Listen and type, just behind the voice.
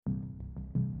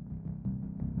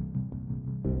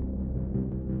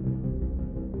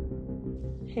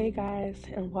Hey guys,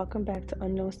 and welcome back to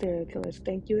Unknown Serial Killers.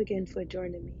 Thank you again for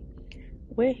joining me.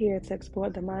 We're here to explore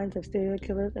the minds of serial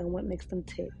killers and what makes them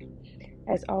tick.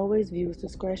 As always, viewers'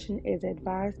 discretion is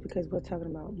advised because we're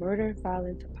talking about murder,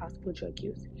 violence, and possible drug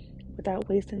use. Without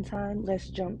wasting time, let's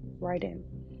jump right in.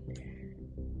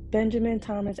 Benjamin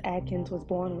Thomas Atkins was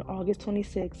born on August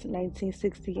 26,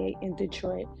 1968, in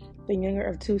Detroit, the younger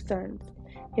of two sons.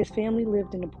 His family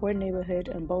lived in a poor neighborhood,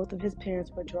 and both of his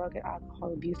parents were drug and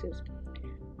alcohol abusers.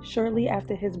 Shortly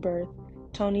after his birth,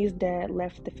 Tony's dad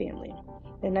left the family.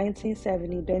 In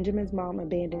 1970, Benjamin's mom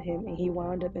abandoned him and he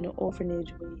wound up in an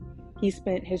orphanage where he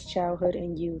spent his childhood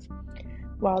and youth.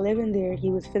 While living there, he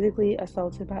was physically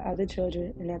assaulted by other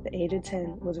children and at the age of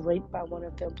 10 was raped by one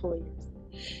of the employers.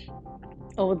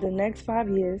 Over the next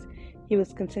 5 years, he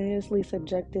was continuously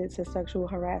subjected to sexual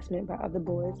harassment by other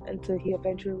boys until he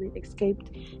eventually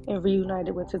escaped and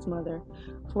reunited with his mother.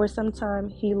 For some time,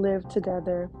 he lived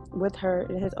together with her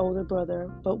and his older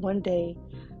brother, but one day,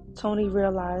 Tony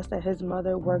realized that his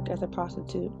mother worked as a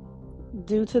prostitute.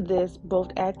 Due to this,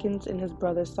 both Atkins and his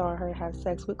brother saw her have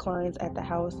sex with clients at the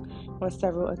house on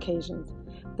several occasions.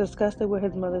 Disgusted with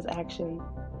his mother's action,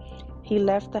 he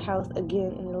left the house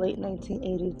again in the late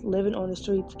 1980s, living on the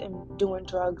streets and doing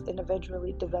drugs and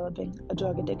eventually developing a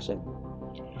drug addiction.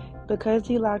 Because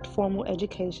he lacked formal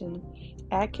education,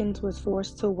 Atkins was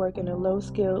forced to work in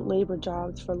low-skilled labor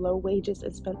jobs for low wages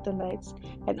and spent the nights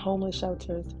at homeless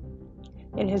shelters.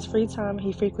 In his free time,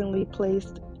 he frequently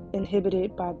placed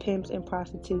inhibited by pimps and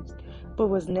prostitutes, but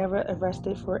was never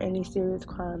arrested for any serious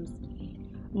crimes.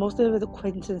 Most of his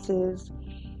acquaintances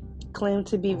claimed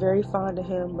to be very fond of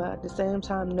him, but at the same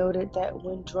time noted that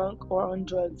when drunk or on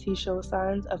drugs, he showed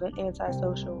signs of an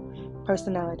antisocial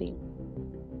personality.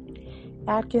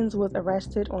 Atkins was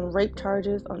arrested on rape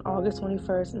charges on August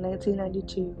 21st,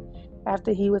 1992,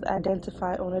 after he was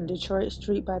identified on a Detroit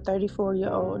street by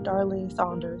 34-year-old Darlene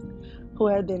Saunders, who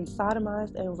had been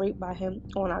sodomized and raped by him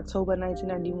on October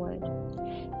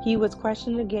 1991. He was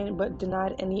questioned again but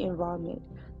denied any involvement,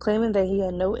 claiming that he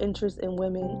had no interest in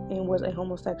women and was a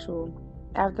homosexual.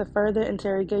 After further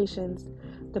interrogations,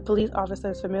 the police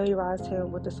officers familiarized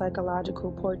him with the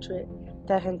psychological portrait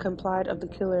that had complied of the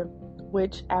killer,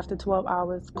 which, after 12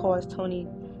 hours, caused Tony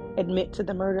admit to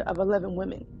the murder of 11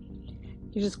 women.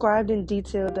 He described in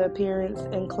detail the appearance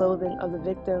and clothing of the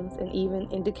victims and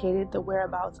even indicated the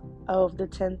whereabouts of the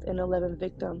 10th and 11th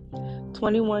victim,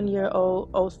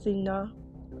 21-year-old Osina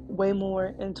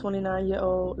Waymore and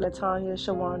 29-year-old Latanya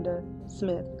Shawanda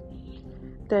Smith.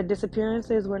 Their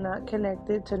disappearances were not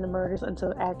connected to the murders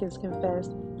until Atkins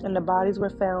confessed, and the bodies were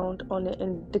found on the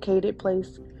indicated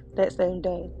place that same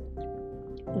day.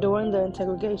 During the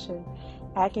interrogation,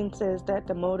 Atkins says that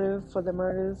the motive for the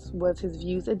murders was his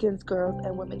views against girls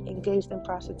and women engaged in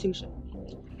prostitution.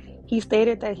 He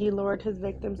stated that he lured his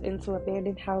victims into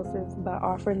abandoned houses by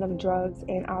offering them drugs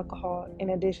and alcohol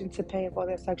in addition to paying for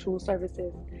their sexual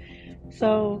services.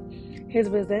 So his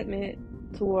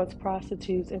resentment towards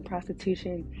prostitutes and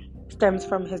prostitution stems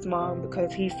from his mom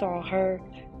because he saw her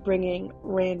bringing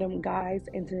random guys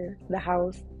into the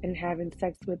house and having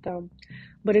sex with them,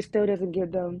 but it still doesn't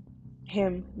give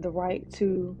him the right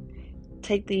to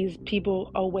take these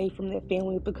people away from their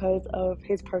family because of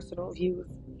his personal views.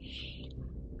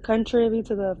 Contrary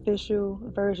to the official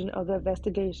version of the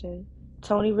investigation,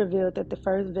 Tony revealed that the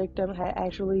first victim had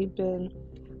actually been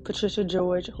Patricia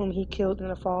George, whom he killed in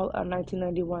the fall of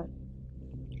 1991.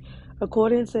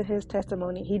 According to his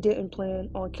testimony, he didn't plan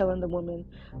on killing the woman,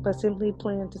 but simply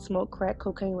planned to smoke crack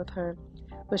cocaine with her.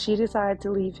 When she decided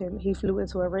to leave him, he flew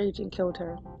into a rage and killed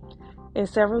her. In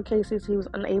several cases, he was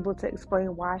unable to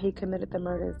explain why he committed the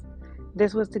murders.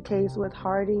 This was the case with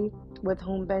Hardy, with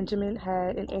whom Benjamin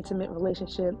had an intimate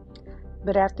relationship,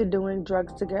 but after doing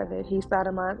drugs together, he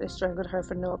sodomized and strangled her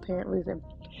for no apparent reason.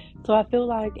 So I feel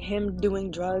like him doing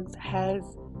drugs has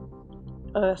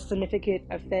a significant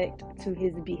effect to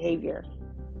his behavior.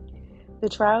 The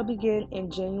trial began in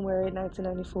January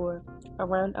 1994.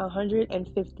 Around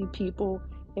 150 people,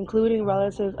 including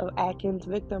relatives of Atkins'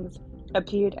 victims,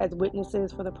 appeared as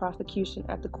witnesses for the prosecution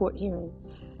at the court hearing.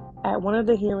 At one of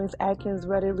the hearings, Atkins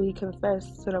readily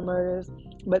confessed to the murders,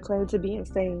 but claimed to be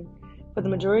insane. For the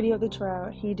majority of the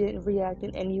trial, he didn't react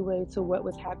in any way to what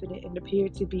was happening and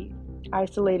appeared to be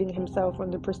isolating himself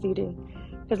from the proceeding.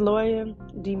 His lawyer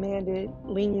demanded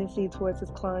leniency towards his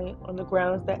client on the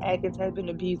grounds that Atkins had been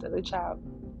abused as a child.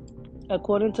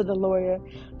 According to the lawyer,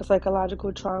 the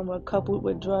psychological trauma coupled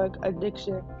with drug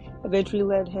addiction eventually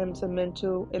led him to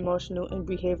mental, emotional, and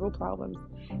behavioral problems.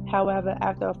 However,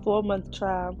 after a 4-month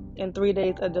trial and 3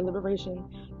 days of deliberation,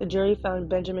 the jury found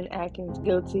Benjamin Atkins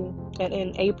guilty, and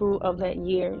in April of that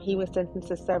year, he was sentenced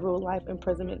to several life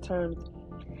imprisonment terms.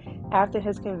 After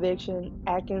his conviction,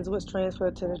 Atkins was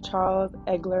transferred to the Charles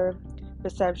Egler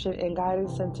Reception and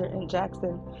Guidance Center in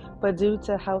Jackson, but due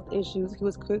to health issues, he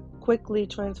was quickly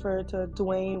transferred to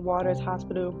Duane Waters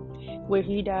Hospital, where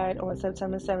he died on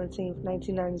September 17,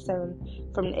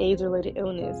 1997, from an AIDS-related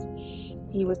illness.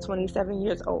 He was 27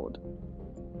 years old.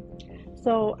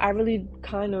 So I really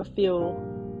kind of feel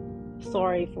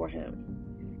sorry for him.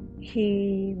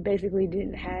 He basically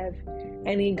didn't have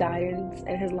any guidance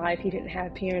in his life. He didn't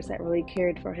have parents that really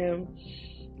cared for him.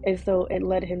 And so it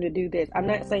led him to do this. I'm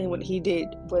not saying what he did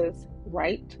was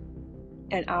right.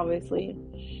 And obviously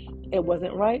it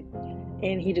wasn't right.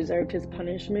 And he deserved his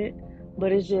punishment.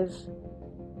 But it's just,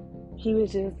 he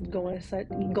was just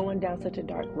going down such a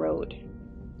dark road.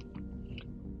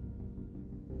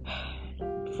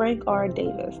 Frank R.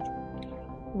 Davis.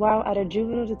 While at a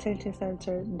juvenile detention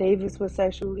center, Davis was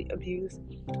sexually abused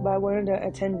by one of the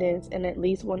attendants and at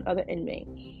least one other inmate.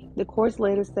 The courts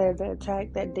later said the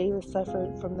attack that Davis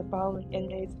suffered from the following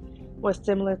inmates was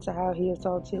similar to how he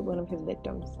assaulted one of his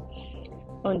victims.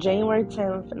 On January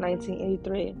 10,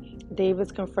 1983,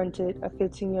 Davis confronted a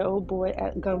 15-year-old boy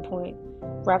at gunpoint,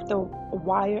 wrapped a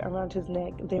wire around his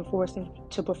neck, then forced him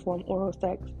to perform oral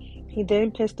sex. He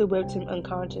then pistol whipped him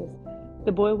unconscious.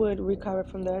 The boy would recover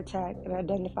from the attack and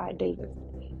identified Davis.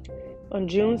 On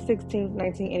June 16,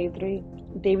 1983,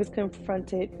 Davis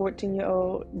confronted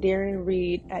 14-year-old Darren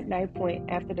Reed at knife point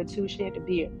after the two shared a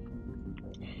beer.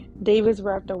 Davis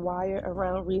wrapped a wire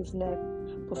around Reed's neck,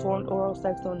 performed oral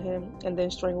sex on him, and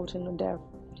then strangled him to death.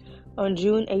 On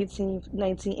June 18,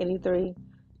 1983,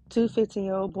 two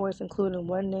 15-year-old boys, including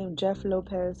one named Jeff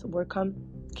Lopez, were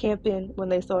camping when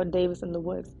they saw Davis in the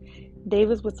woods.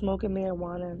 Davis was smoking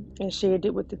marijuana and shared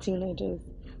it with the teenagers.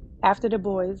 After the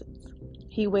boys,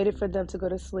 he waited for them to go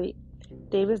to sleep.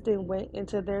 Davis then went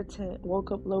into their tent, woke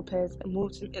up Lopez, and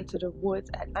moved him into the woods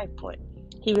at knife point.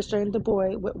 He restrained the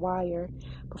boy with wire,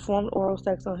 performed oral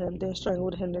sex on him, then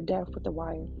strangled him to death with the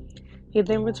wire. He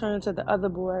then returned to the other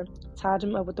boy, tied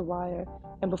him up with the wire,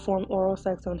 and performed oral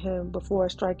sex on him before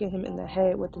striking him in the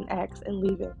head with an axe and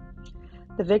leaving.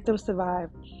 The victim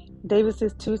survived.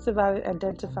 Davis's two survivors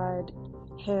identified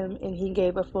him and he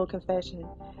gave a full confession.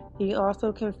 He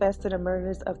also confessed to the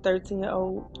murders of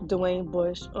 13-year-old Dwayne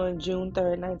Bush on June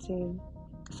 3,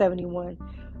 1971.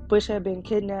 Bush had been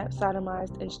kidnapped,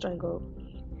 sodomized, and strangled.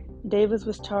 Davis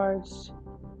was charged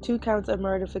 2 counts of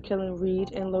murder for killing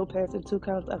Reed and Lopez and 2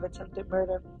 counts of attempted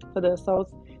murder for the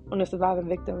assaults on the surviving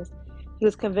victims. He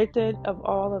was convicted of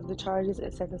all of the charges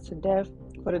and sentenced to death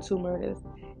for the 2 murders.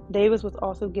 Davis was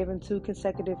also given 2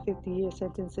 consecutive 50-year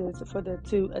sentences for the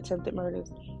 2 attempted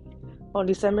murders. On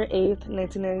December 8,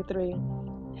 1993,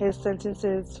 his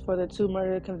sentences for the 2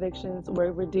 murder convictions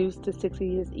were reduced to 60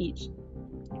 years each.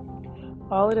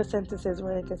 All of the sentences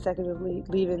ran consecutively,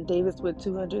 leaving Davis with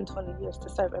 220 years to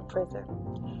serve in prison.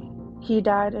 He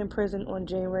died in prison on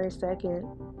January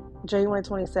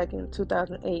 22nd,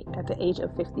 2008, at the age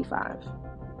of 55.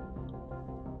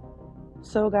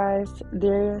 So guys,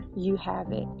 there you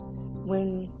have it.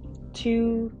 When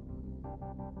 2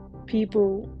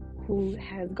 people who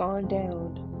has gone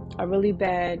down a really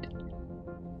bad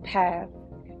path,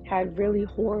 had really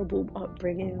horrible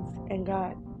upbringings, and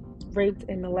got raped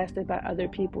and molested by other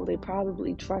people they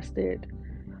probably trusted,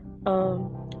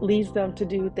 leads them to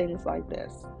do things like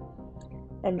this.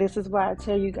 And this is why I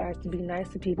tell you guys to be nice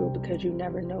to people, because you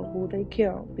never know who they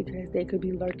kill, because they could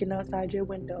be lurking outside your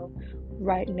window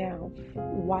right now,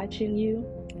 watching you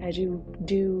as you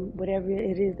do whatever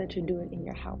it is that you're doing in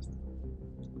your house.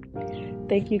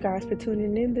 Thank you guys for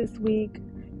tuning in this week.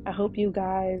 I hope you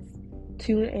guys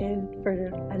tune in for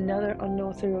another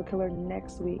unknown serial killer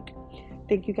next week.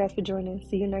 Thank you guys for joining.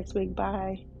 See you next week.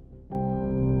 Bye.